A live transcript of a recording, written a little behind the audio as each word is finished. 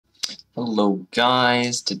Hello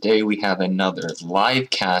guys, today we have another live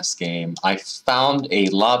cast game. I found a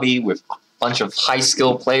lobby with a bunch of high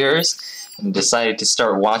skill players and decided to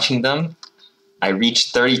start watching them. I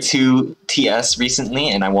reached 32 TS recently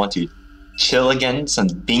and I want to chill again, some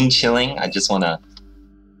Bing chilling. I just want to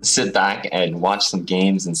sit back and watch some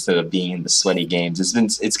games instead of being in the sweaty games.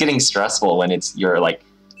 It's getting stressful when you're like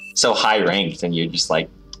so high ranked and you're just like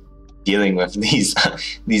dealing with these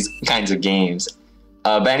kinds of games.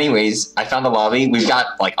 But anyways, I found a lobby. We've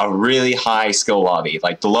got like a really high skill lobby.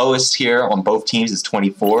 Like the lowest here on both teams is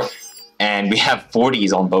 24, and we have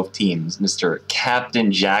 40s on both teams. Mr.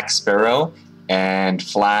 Captain Jack Sparrow and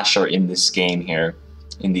Flash are in this game here,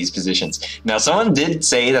 in these positions. Now, someone did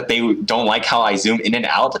say that they don't like how I zoom in and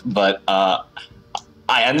out, but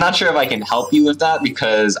I'm not sure if I can help you with that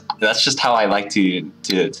because that's just how I like to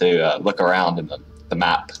look around in the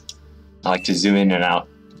map. I like to zoom in and out,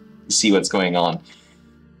 see what's going on.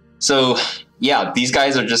 So, yeah, these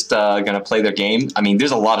guys are just going to play their game. I mean,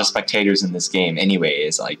 there's a lot of spectators in this game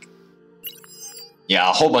anyways. Like, yeah,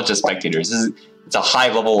 a whole bunch of spectators. It's a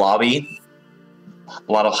high-level lobby.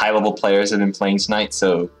 A lot of high-level players have been playing tonight,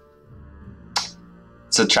 so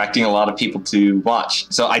it's attracting a lot of people to watch.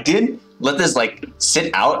 So I did let this, like,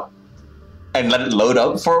 sit out and let it load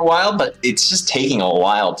up for a while, but it's just taking a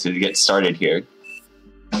while to get started here.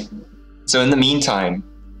 So in the meantime,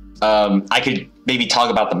 I could maybe talk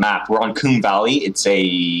about the map. We're on Koom Valley. It's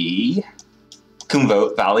a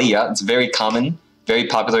Koom Valley, yeah. It's a very common, very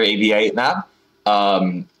popular AVA map.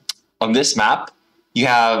 On this map, you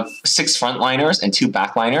have 6 frontliners and 2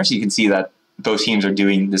 backliners. You can see that both teams are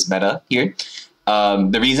doing this meta here.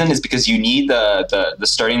 The reason is because you need the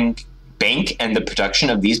starting bank and the production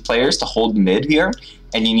of these players to hold mid here,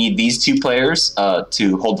 and you need these 2 players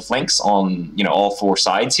to hold the flanks on all 4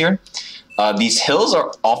 sides here. These hills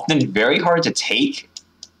are often very hard to take,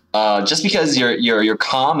 just because your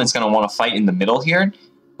comm is going to want to fight in the middle here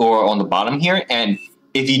or on the bottom here, and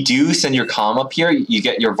if you do send your comm up here,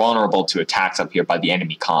 you're vulnerable to attacks up here by the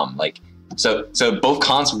enemy comm. Like so both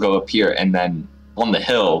comms will go up here, and then on the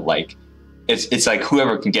hill, like it's like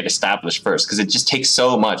whoever can get established first, because it just takes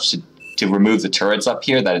so much to remove the turrets up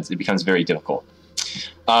here that it becomes very difficult.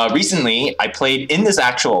 Recently, I played in this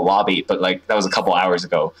actual lobby, but like that was a couple hours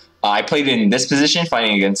ago. I played in this position,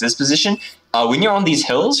 fighting against this position. When you're on these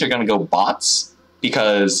hills, you're going to go bots,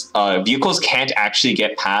 because vehicles can't actually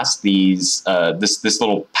get past these this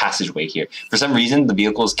little passageway here. For some reason, the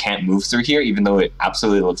vehicles can't move through here, even though it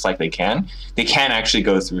absolutely looks like they can. They can't actually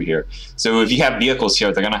go through here. So if you have vehicles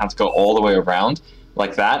here, they're going to have to go all the way around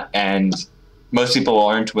like that, and most people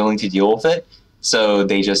aren't willing to deal with it. So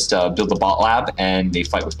they just build a bot lab and they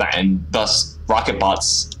fight with that, and thus rocket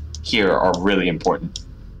bots here are really important.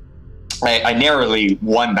 I narrowly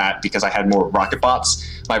won that because I had more rocket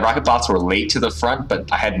bots. My rocket bots were late to the front,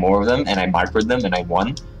 but I had more of them, and I microed them, and I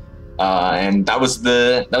won. And that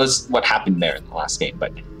was what happened there in the last game.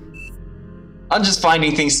 But I'm just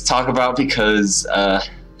finding things to talk about because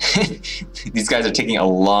these guys are taking a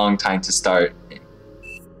long time to start.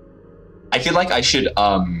 I feel like I should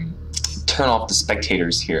turn off the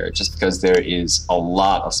spectators here, just because there is a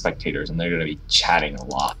lot of spectators, and they're going to be chatting a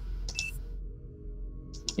lot.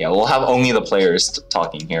 Yeah, we'll have only the players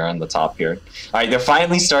talking here on the top here. Alright, they're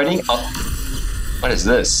finally starting. Oh, what is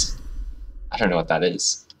this? I don't know what that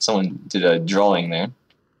is. Someone did a drawing there.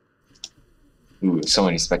 Ooh, so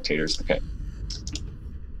many spectators. Okay.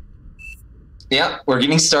 Yeah, we're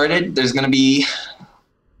getting started. There's going to be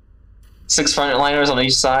 6 frontliners on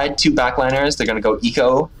each side, 2 backliners. They're going to go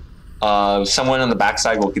eco. Someone on the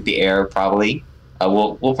backside will get the air, probably.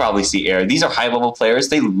 We'll probably see air. These are high-level players.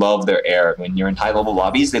 They love their air. When you're in high-level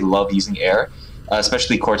lobbies, they love using air.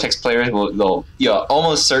 Especially Cortex players, they'll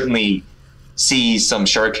almost certainly see some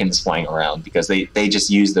shurikens flying around because they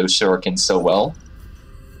just use those shurikens so well.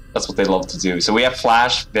 That's what they love to do. So we have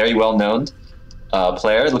Flash, very well-known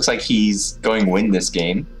player. It looks like he's going to win this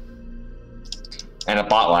game. And a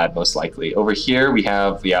bot lab, most likely. Over here, we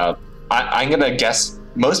have, I'm going to guess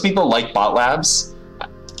most people like bot labs.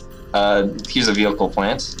 Here's a vehicle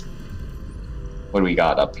plant. What do we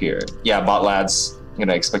got up here? Yeah, bot labs. I'm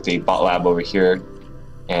gonna expect a bot lab over here.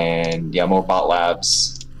 And yeah, more bot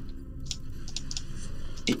labs.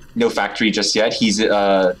 No factory just yet. He's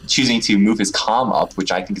choosing to move his comm up,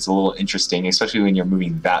 which I think is a little interesting, especially when you're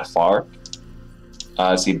moving that far.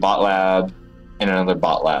 See, bot lab and another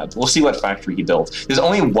bot lab. We'll see what factory he builds. There's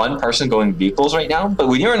only one person going vehicles right now, but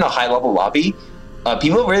when you're in a high-level lobby,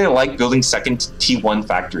 people really like building second T1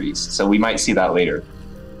 factories, so we might see that later.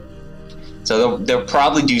 So they'll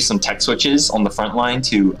probably do some tech switches on the front line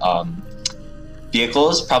to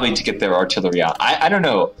vehicles, probably to get their artillery out. I don't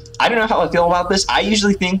know. I don't know how I feel about this. I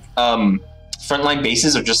usually think frontline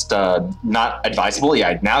bases are just not advisable.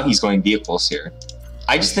 Yeah, now he's going vehicles here.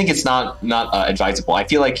 I just think it's not advisable. I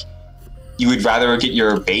feel like you would rather get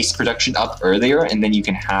your base production up earlier, and then you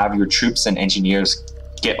can have your troops and engineers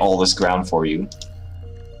get all this ground for you.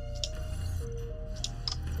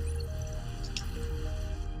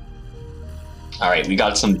 All right, we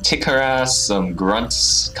got some tick harass, some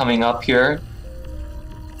grunts coming up here.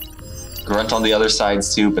 Grunt on the other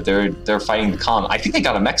sides too, but they're fighting the Koom. I think they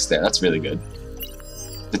got a mech there. That's really good.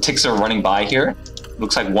 The ticks are running by here.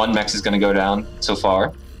 Looks like one mech is going to go down so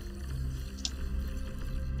far.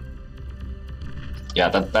 Yeah,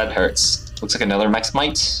 that hurts. Looks like another mech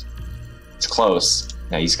might. It's close.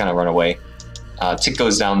 Yeah, he's going to run away. Tick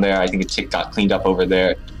goes down there. I think a tick got cleaned up over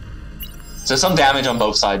there. So some damage on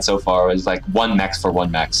both sides so far. It's like one mech for one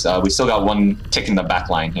mech. We still got one tick in the back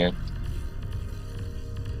line here.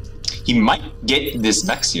 He might get this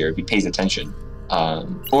mechs here if he pays attention.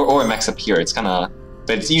 Or mechs up here. It's kind of...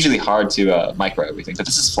 But it's usually hard to micro everything. But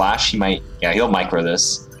this is Flash. He might... Yeah, he'll micro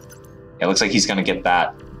this. Yeah, it looks like he's going to get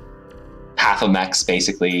that half a mechs,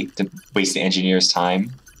 basically, to waste the engineer's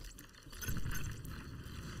time.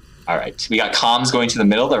 Alright, we got comms going to the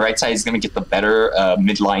middle. The right side is going to get the better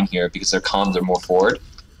mid-line here because their comms are more forward.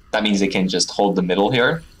 That means they can just hold the middle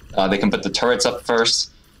here. They can put the turrets up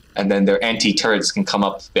first, and then their anti-turrets can come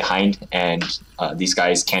up behind, and these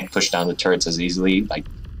guys can't push down the turrets as easily. Like,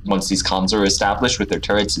 once these comms are established with their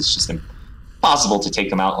turrets, it's just impossible to take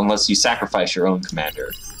them out unless you sacrifice your own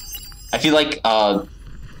commander. I feel like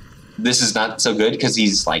this is not so good because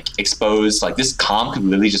he's like exposed. Like this comm could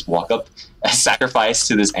literally just walk up, sacrifice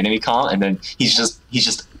to this enemy comm, and then he's just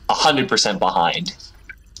 100% behind.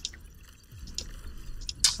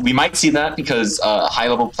 We might see that because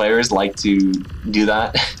high-level players like to do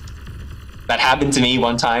that. That happened to me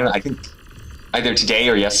one time, I think either today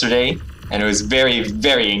or yesterday, and it was very,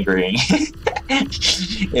 very angering.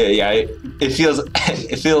 Yeah, it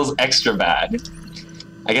feels extra bad.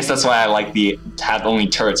 I guess that's why I like to have only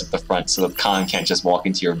turrets at the front, so the Koom can't just walk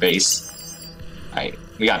into your base. Alright,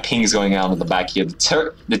 we got pings going out in the back here.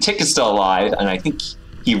 The tick is still alive, and I think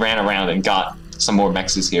he ran around and got some more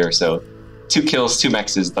mexes here, so 2 kills, 2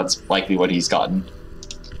 mexes, that's likely what he's gotten.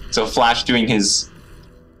 So Flash doing his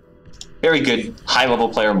very good high-level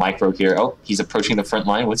player micro here. Oh, he's approaching the front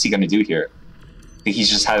line. What's he going to do here? I think he's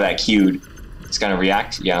just had that queued. He's going to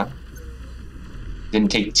react, yeah.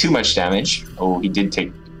 Didn't take too much damage. Oh, he did take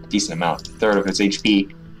a decent amount. 1/3 of his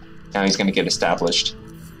HP. Now he's going to get established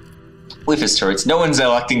with his turrets. No one's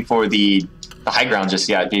electing for the high ground just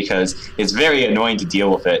yet because it's very annoying to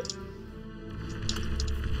deal with it.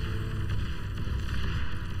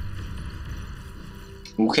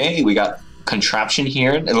 Okay, we got contraption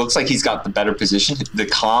here. It looks like he's got the better position. The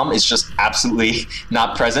Koom is just absolutely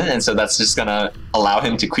not present, and so that's just gonna allow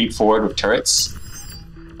him to creep forward with turrets.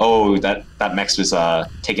 Oh, that mech was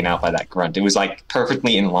taken out by that grunt. It was like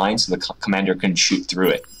perfectly in line, so the commander couldn't shoot through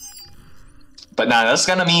it. But now that's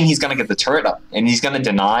gonna mean he's gonna get the turret up, and he's gonna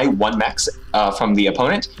deny 1 mech from the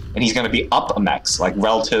opponent, and he's gonna be up a mech, like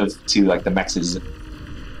relative to like the mechs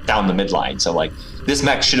down the midline. So like this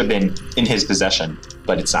mech should have been in his possession,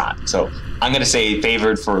 but it's not. So I'm gonna say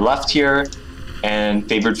favored for left here, and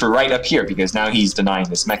favored for right up here because now he's denying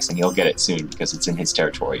this mech, and he'll get it soon because it's in his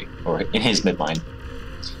territory or in his midline.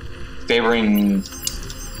 Favoring,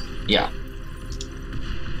 yeah.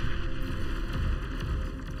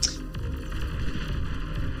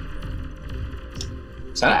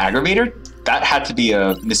 Is that an aggravator? That had to be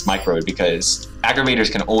a mismicroed because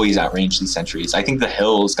aggravators can always outrange these sentries. I think the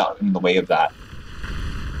hills got in the way of that.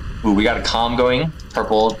 Ooh, we got a Koom going.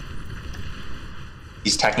 Purple.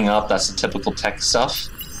 He's teching up. That's the typical tech stuff.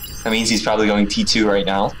 That means he's probably going T2 right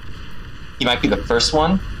now. He might be the first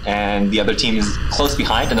one, and the other team is close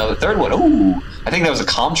behind, another 3rd one. Ooh, I think that was a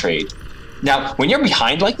Koom trade. Now, when you're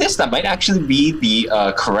behind like this, that might actually be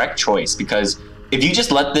the correct choice, because if you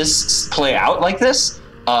just let this play out like this,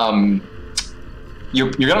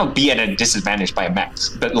 you're gonna be at a disadvantage by a max,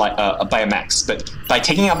 but by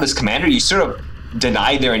taking out this commander, you sort of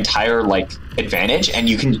deny their entire like advantage, and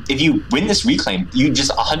you can, if you win this reclaim, you just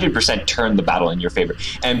 100% turn the battle in your favor.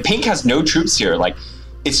 And Pink has no troops here. Like,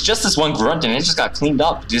 it's just this one grunt, and it just got cleaned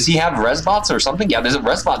up. Does he have res bots or something? Yeah, there's a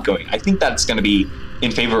res bot going. I think that's going to be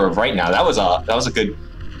in favor of right now. That was a good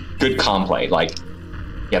Koom play. Like,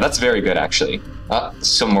 yeah, that's very good actually.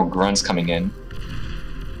 Some more grunts coming in.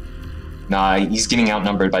 Nah, he's getting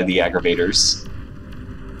outnumbered by the aggravators.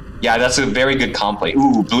 Yeah, that's a very good Koom play.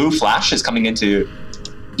 Ooh, blue Flash is coming in to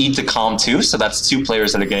eat the Koom too, so that's 2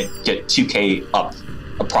 players that are going to get 2k up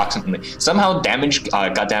approximately. Somehow damage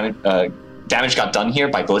got done here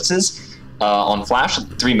by blitzes. On Flash,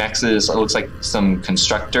 3 mexes. It looks like some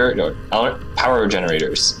constructor or power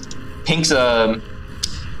generators. Pink's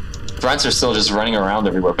fronts are still just running around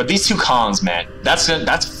everywhere. But these 2 comms, man, that's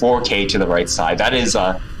 4K to the right side. That is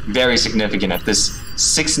very significant at this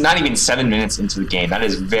not even 7 minutes into the game. That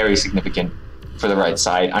is very significant for the right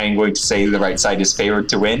side. I am going to say the right side is favored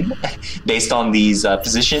to win based on these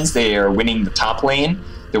positions. They are winning the top lane.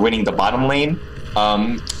 They're winning the bottom lane.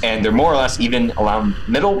 And they're more or less even around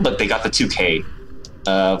middle, but they got the 2K.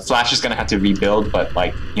 Flash is going to have to rebuild, but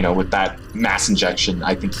like, you know, with that mass injection,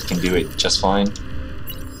 I think he can do it just fine.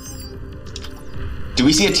 Do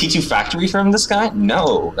we see a T2 factory from this guy?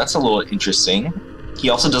 No, that's a little interesting. He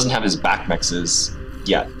also doesn't have his back mexes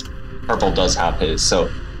yet. Purple does have his, so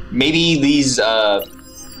maybe these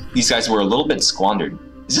guys were a little bit squandered.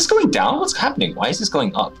 Is this going down? What's happening? Why is this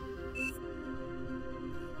going up?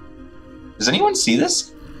 Does anyone see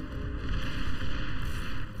this?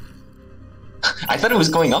 I thought it was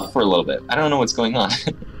going up for a little bit. I don't know what's going on.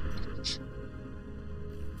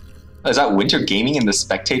 Oh, is that Winter Gaming in the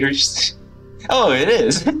spectators? Oh, it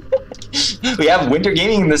is. We have Winter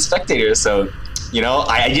Gaming in the spectators, so, you know,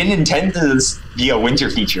 I didn't intend to be a winter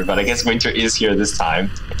feature, but I guess winter is here this time.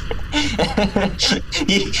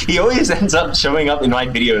 he always ends up showing up in my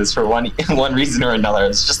videos for one reason or another.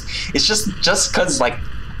 It's just because, like,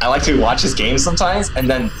 I like to watch his games sometimes, and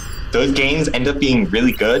then those games end up being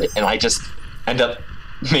really good, and I just end up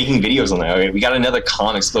making videos on that. Okay, we got another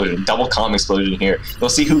comm explosion, double comm explosion here. We'll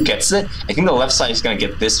see who gets it. I think the left side is going to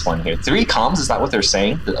get this one here. 3 comms, is that what they're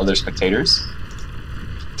saying, the other spectators?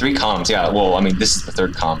 3 comms, yeah. Well, I mean, this is the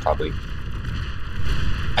 3rd comm, probably.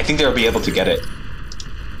 I think they'll be able to get it.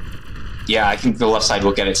 Yeah, I think the left side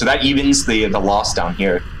will get it. So that evens the loss down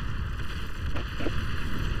here.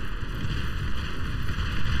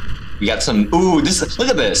 We got some, ooh, look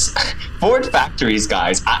at this. Forward factories,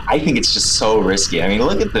 guys. I think it's just so risky. I mean,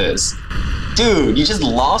 look at this. Dude, you just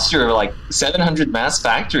lost your, like, 700 mass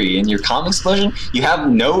factory in your comm explosion. You have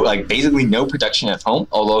no, like, basically no production at home,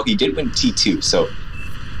 although he did win T2, so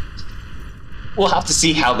we'll have to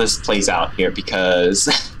see how this plays out here, because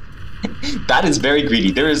that is very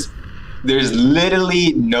greedy. There's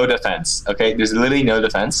literally no defense, okay? There's literally no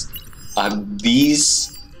defense.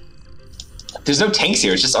 There's no tanks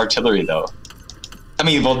here, it's just artillery, though. I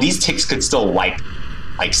mean, well, these ticks could still wipe,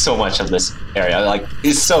 like, so much of this area. Like,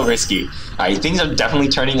 it's so risky. Alright, things are definitely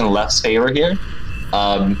turning in the left's favor here.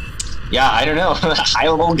 Yeah, I don't know.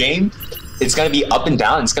 High-level game, it's going to be up and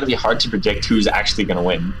down. It's going to be hard to predict who's actually going to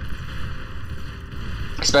win.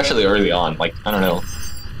 Especially early on, like, I don't know.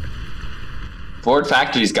 Forward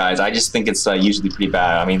factories, guys, I just think it's usually pretty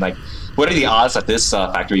bad. I mean, like, what are the odds that this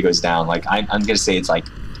factory goes down? Like, I'm going to say it's like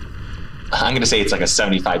a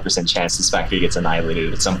 75% chance this factory gets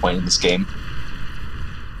annihilated at some point in this game.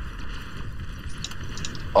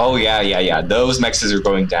 Oh, yeah. Those mexes are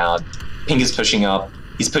going down. Pink is pushing up.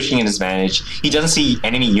 He's pushing in his advantage. He doesn't see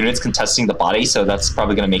enemy units contesting the body, so that's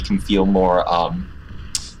probably going to make him feel more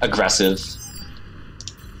aggressive.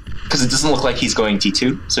 Because it doesn't look like he's going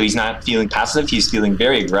T2, so he's not feeling passive, he's feeling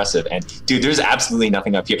very aggressive. And dude, there's absolutely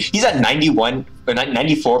nothing up here. He's at 91 or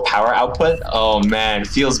 94 power output. Oh man,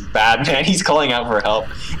 feels bad, man. He's calling out for help.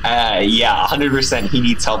 Yeah, 100% he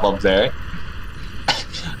needs help up there.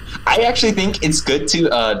 I actually think it's good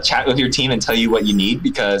to chat with your team and tell you what you need,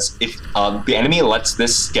 because if the enemy lets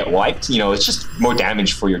this get wiped, you know, it's just more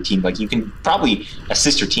damage for your team. Like, you can probably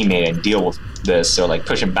assist your teammate and deal with this, or like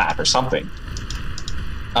push him back or something.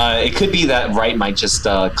 It could be that right might just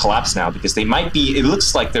collapse now, because they might be, it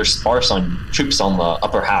looks like they're sparse on troops on the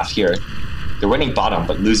upper half here. They're winning bottom,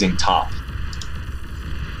 but losing top.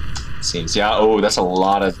 It seems, yeah, oh, that's a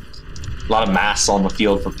lot of mass on the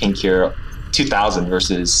field for Pink here. 2,000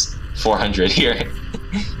 versus 400 here.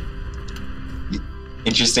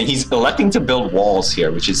 Interesting, he's electing to build walls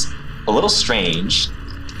here, which is a little strange.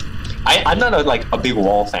 I'm not a big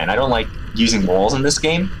wall fan. I don't like using walls in this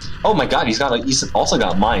game. Oh my god, he's also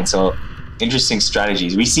got mines, so interesting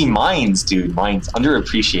strategies. We see mines, dude. Mines,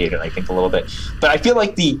 underappreciated, I think, a little bit. But I feel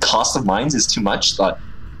like the cost of mines is too much.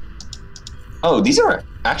 Oh, these are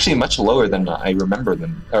actually much lower than I remember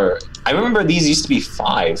them. Or, I remember these used to be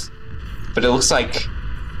 5, but it looks like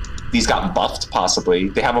these got buffed, possibly.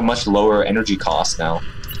 They have a much lower energy cost now.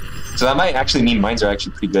 So that might actually mean mines are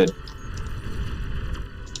actually pretty good.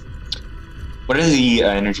 What are the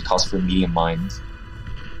energy costs for medium mines?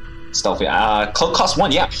 Stealthy. Cloak cost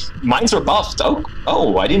 1, yeah. Mines were buffed.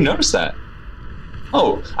 Oh, I didn't notice that.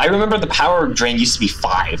 Oh, I remember the power drain used to be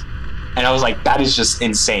 5. And I was like, that is just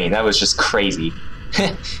insane. That was just crazy.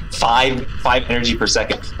 five energy per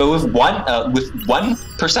second. But with one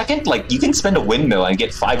per second, like you can spend a windmill and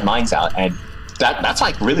get 5 mines out, and that's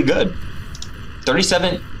like really good.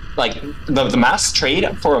 37. Like the mass trade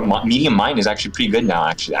for a medium mine is actually pretty good now.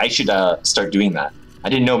 Actually, I should start doing that. I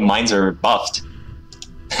didn't know mines are buffed.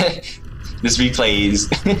 This replay is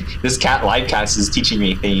this live cast is teaching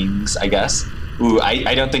me things, I guess. Ooh,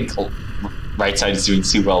 I don't think right side is doing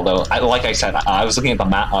too well though. Like I said, I was looking at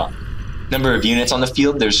the number of units on the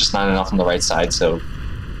field. There's just not enough on the right side, so.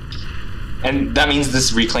 And that means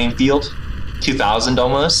this reclaim field, 2,000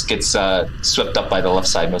 almost, gets swept up by the left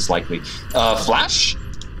side most likely. Flash?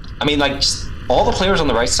 I mean, like, just all the players on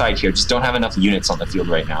the right side here just don't have enough units on the field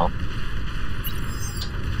right now.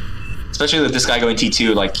 Especially with this guy going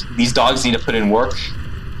T2, like, these dogs need to put in work.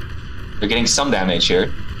 They're getting some damage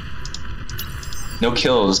here. No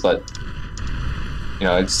kills, but, you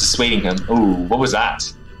know, it's dissuading him. Ooh, what was that?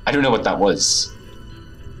 I don't know what that was.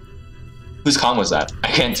 Whose comm was that?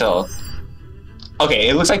 I can't tell. Okay,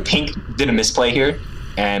 it looks like Pink did a misplay here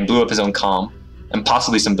and blew up his own comm. And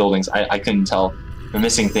possibly some buildings. I couldn't tell. We're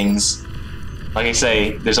missing things. Like I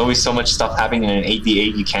say, there's always so much stuff happening in an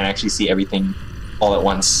 8v8, you can't actually see everything all at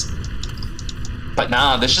once. But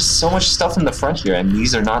nah, there's just so much stuff in the front here, and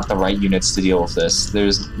these are not the right units to deal with this.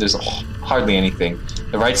 There's hardly anything.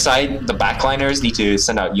 The right side, the backliners need to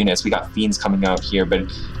send out units. We got Fiends coming out here, but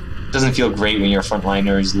it doesn't feel great when your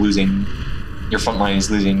frontliner is losing. Your front line is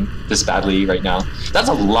losing this badly right now. That's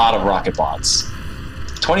a lot of rocket bots.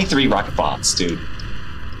 23 rocket bots, dude.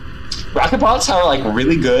 Rocket bots are like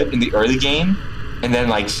really good in the early game, and then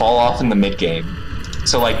like fall off in the mid game.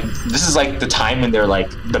 So like this is like the time when they're like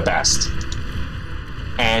the best.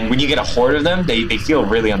 And when you get a horde of them, they feel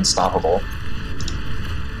really unstoppable.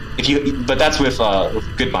 But that's with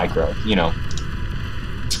good micro, you know.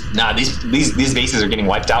 Nah, these bases are getting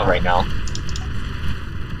wiped out right now.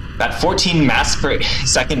 That 14 mass per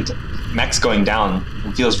second mechs going down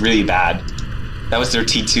feels really bad. That was their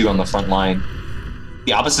T2 on the front line.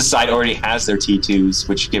 The opposite side already has their T2s,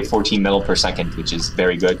 which give 14 metal per second, which is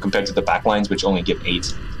very good, compared to the backlines, which only give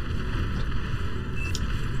 8.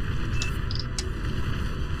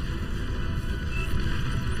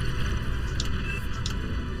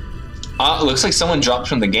 It looks like someone dropped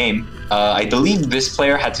from the game. I believe this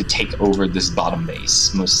player had to take over this bottom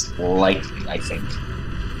base, most likely, I think.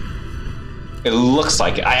 It looks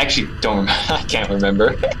like it. I actually don't remember. I can't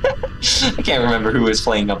remember. I can't remember who was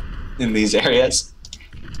playing up in these areas.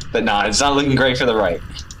 But nah, it's not looking great for the right.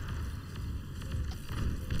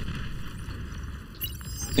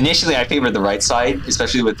 Initially, I favored the right side,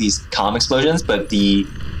 especially with these comm explosions, but the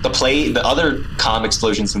other comm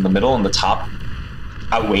explosions in the middle and the top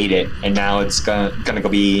outweighed it, and now it's gonna go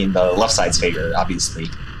be in the left side's favor, obviously.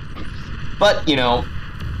 But you know,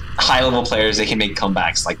 high-level players, they can make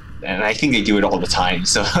comebacks, like, and I think they do it all the time.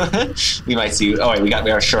 So we might see. Oh wait, we got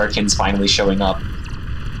our shurikens finally showing up.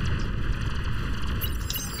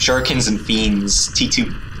 Shurikens and Fiends,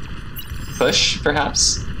 T2 push,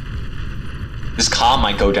 perhaps? This comm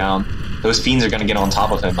might go down. Those Fiends are going to get on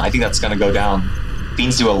top of him. I think that's going to go down.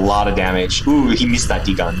 Fiends do a lot of damage. Ooh, he missed that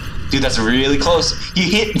D-gun. Dude, that's really close. He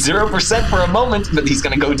hit 0% for a moment, but he's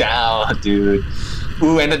going to go down, dude.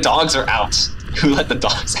 Ooh, and the dogs are out. Who let the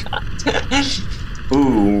dogs out?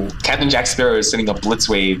 Ooh, Captain Jack Sparrow is sending a blitz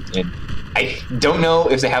wave, and I don't know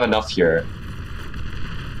if they have enough here.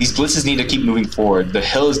 These blitzes need to keep moving forward. The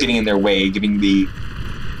hill is getting in their way, giving the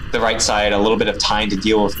right side a little bit of time to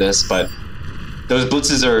deal with this, but those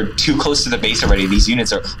blitzes are too close to the base already. These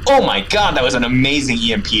units are... Oh my god, that was an amazing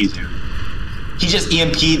EMP, dude. He just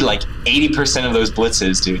EMP'd like 80% of those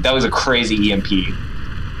blitzes, dude. That was a crazy EMP.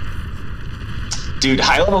 Dude,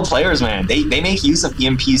 high-level players, man, they make use of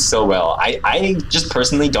EMPs so well. I just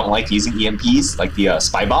personally don't like using EMPs, like the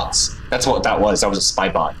spy bots. That's what that was. That was a spy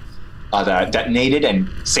bot. That detonated and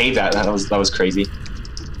saved that. That was crazy.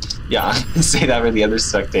 Yeah, say that for the other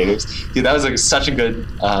spectators. Dude, that was like such a good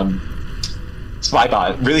spy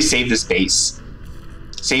bot. Really saved this base.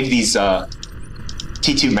 Saved these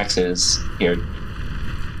T2 mexes here.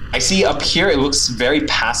 I see up here it looks very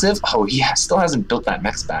passive. Oh, he still hasn't built that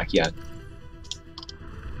mex back yet.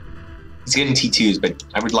 He's getting T2s, but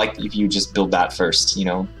I would like if you just build that first, you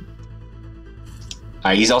know?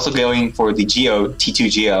 He's also going for the Geo, T2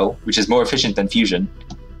 Geo, which is more efficient than Fusion.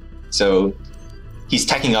 So he's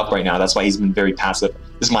teching up right now. That's why he's been very passive.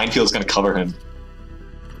 This minefield is going to cover him.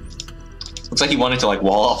 Looks like he wanted to like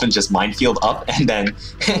wall off and just minefield up and then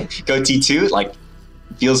go T2. Like,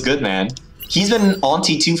 feels good, man. He's been on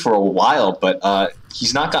T2 for a while, but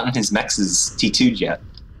he's not gotten his mexes T2'd yet.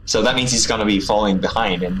 So that means he's going to be falling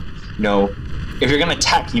behind. And, you know, if you're gonna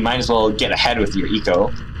attack, you might as well get ahead with your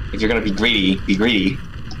eco. If you're gonna be greedy, be greedy.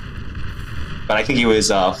 But I think he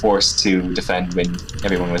was forced to defend when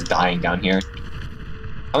everyone was dying down here.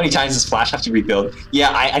 How many times does Flash have to rebuild?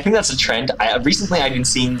 Yeah, I think that's a trend. Recently I've been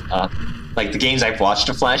seeing, like the games I've watched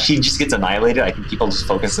of Flash, he just gets annihilated. I think people just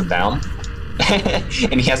focus him down.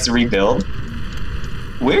 And he has to rebuild.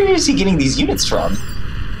 Where is he getting these units from?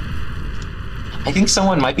 I think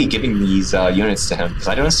someone might be giving these units to him, because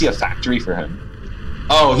I don't see a factory for him.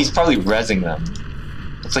 Oh, he's probably rezzing them.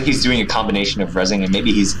 Looks like he's doing a combination of rezzing, and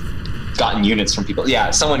maybe he's gotten units from people.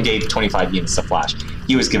 Yeah, someone gave 25 units to Flash.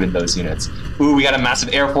 He was given those units. Ooh, we got a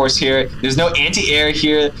massive air force here. There's no anti-air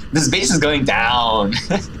here. This base is going down.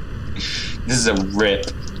 This is a rip.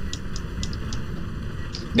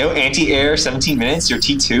 No anti-air, 17 minutes, you're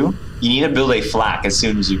T2. You need to build a flak as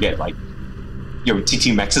soon as you get, like, your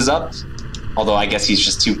T2 mechs is up. Although I guess he's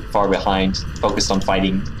just too far behind, focused on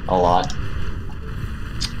fighting a lot.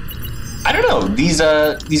 I don't know, these,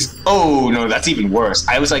 oh no, that's even worse.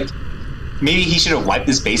 I was like, maybe he should have wiped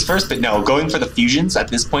this base first, but no, going for the fusions at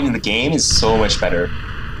this point in the game is so much better.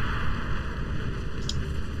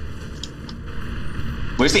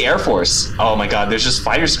 Where's the Air Force? Oh my god, there's just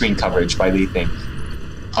fighter screen coverage by the thing.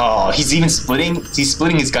 Oh, he's even splitting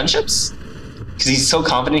his gunships? Because he's so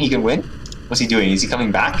confident he can win? What's he doing? Is he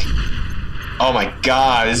coming back? Oh my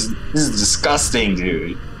god, this is disgusting,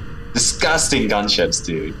 dude. Disgusting gunships,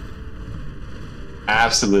 dude.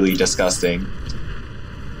 Absolutely disgusting.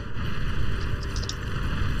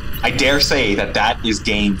 I dare say that that is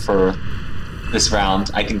game for this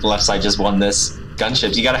round. I think the left side just won this.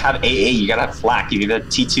 Gunships, you gotta have AA, you gotta have flak. If you get a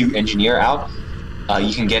T2 engineer out,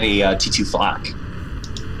 you can get a T2 flak.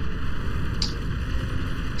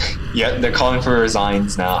 Yeah, they're calling for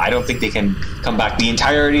resigns now. I don't think they can come back. The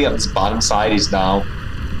entirety of this bottom side is now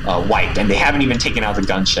wiped, and they haven't even taken out the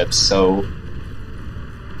gunships, so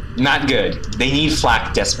not good. They need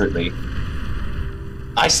flak desperately.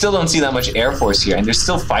 I still don't see that much Air Force here, and there's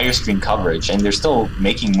still fighter screen coverage, and they're still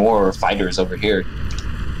making more fighters over here.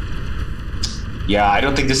 Yeah, I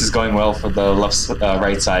don't think this is going well for the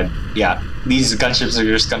right side. Yeah, these gunships are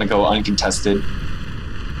just gonna go uncontested.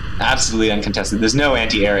 Absolutely uncontested. There's no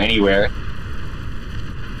anti-air anywhere.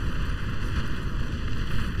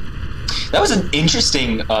 That was an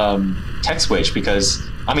interesting tech switch because,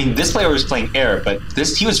 I mean, this player was playing air, but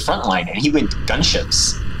he was frontline and he went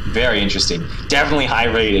gunships. Very interesting. Definitely high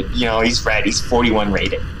rated. You know, he's red. He's 41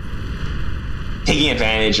 rated. Taking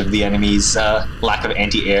advantage of the enemy's lack of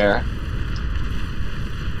anti-air.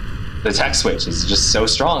 The tech switch is just so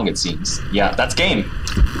strong, it seems. Yeah, that's game.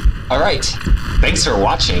 Alright, thanks for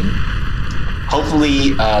watching. Hopefully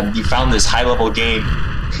you found this high-level game.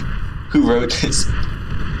 Who wrote this?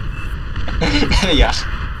 Yeah.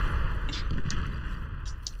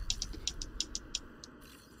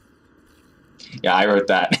 Yeah, I wrote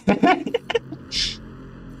that.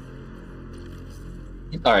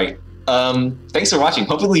 Alright, thanks for watching.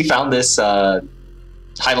 Hopefully you found this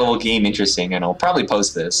high-level game interesting, and I'll probably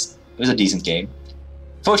post this. It was a decent game.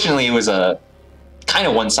 Fortunately, it was a kind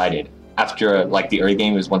of one-sided. After like the early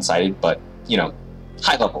game, it was one-sided, but you know,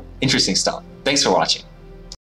 high level, interesting stuff. Thanks for watching.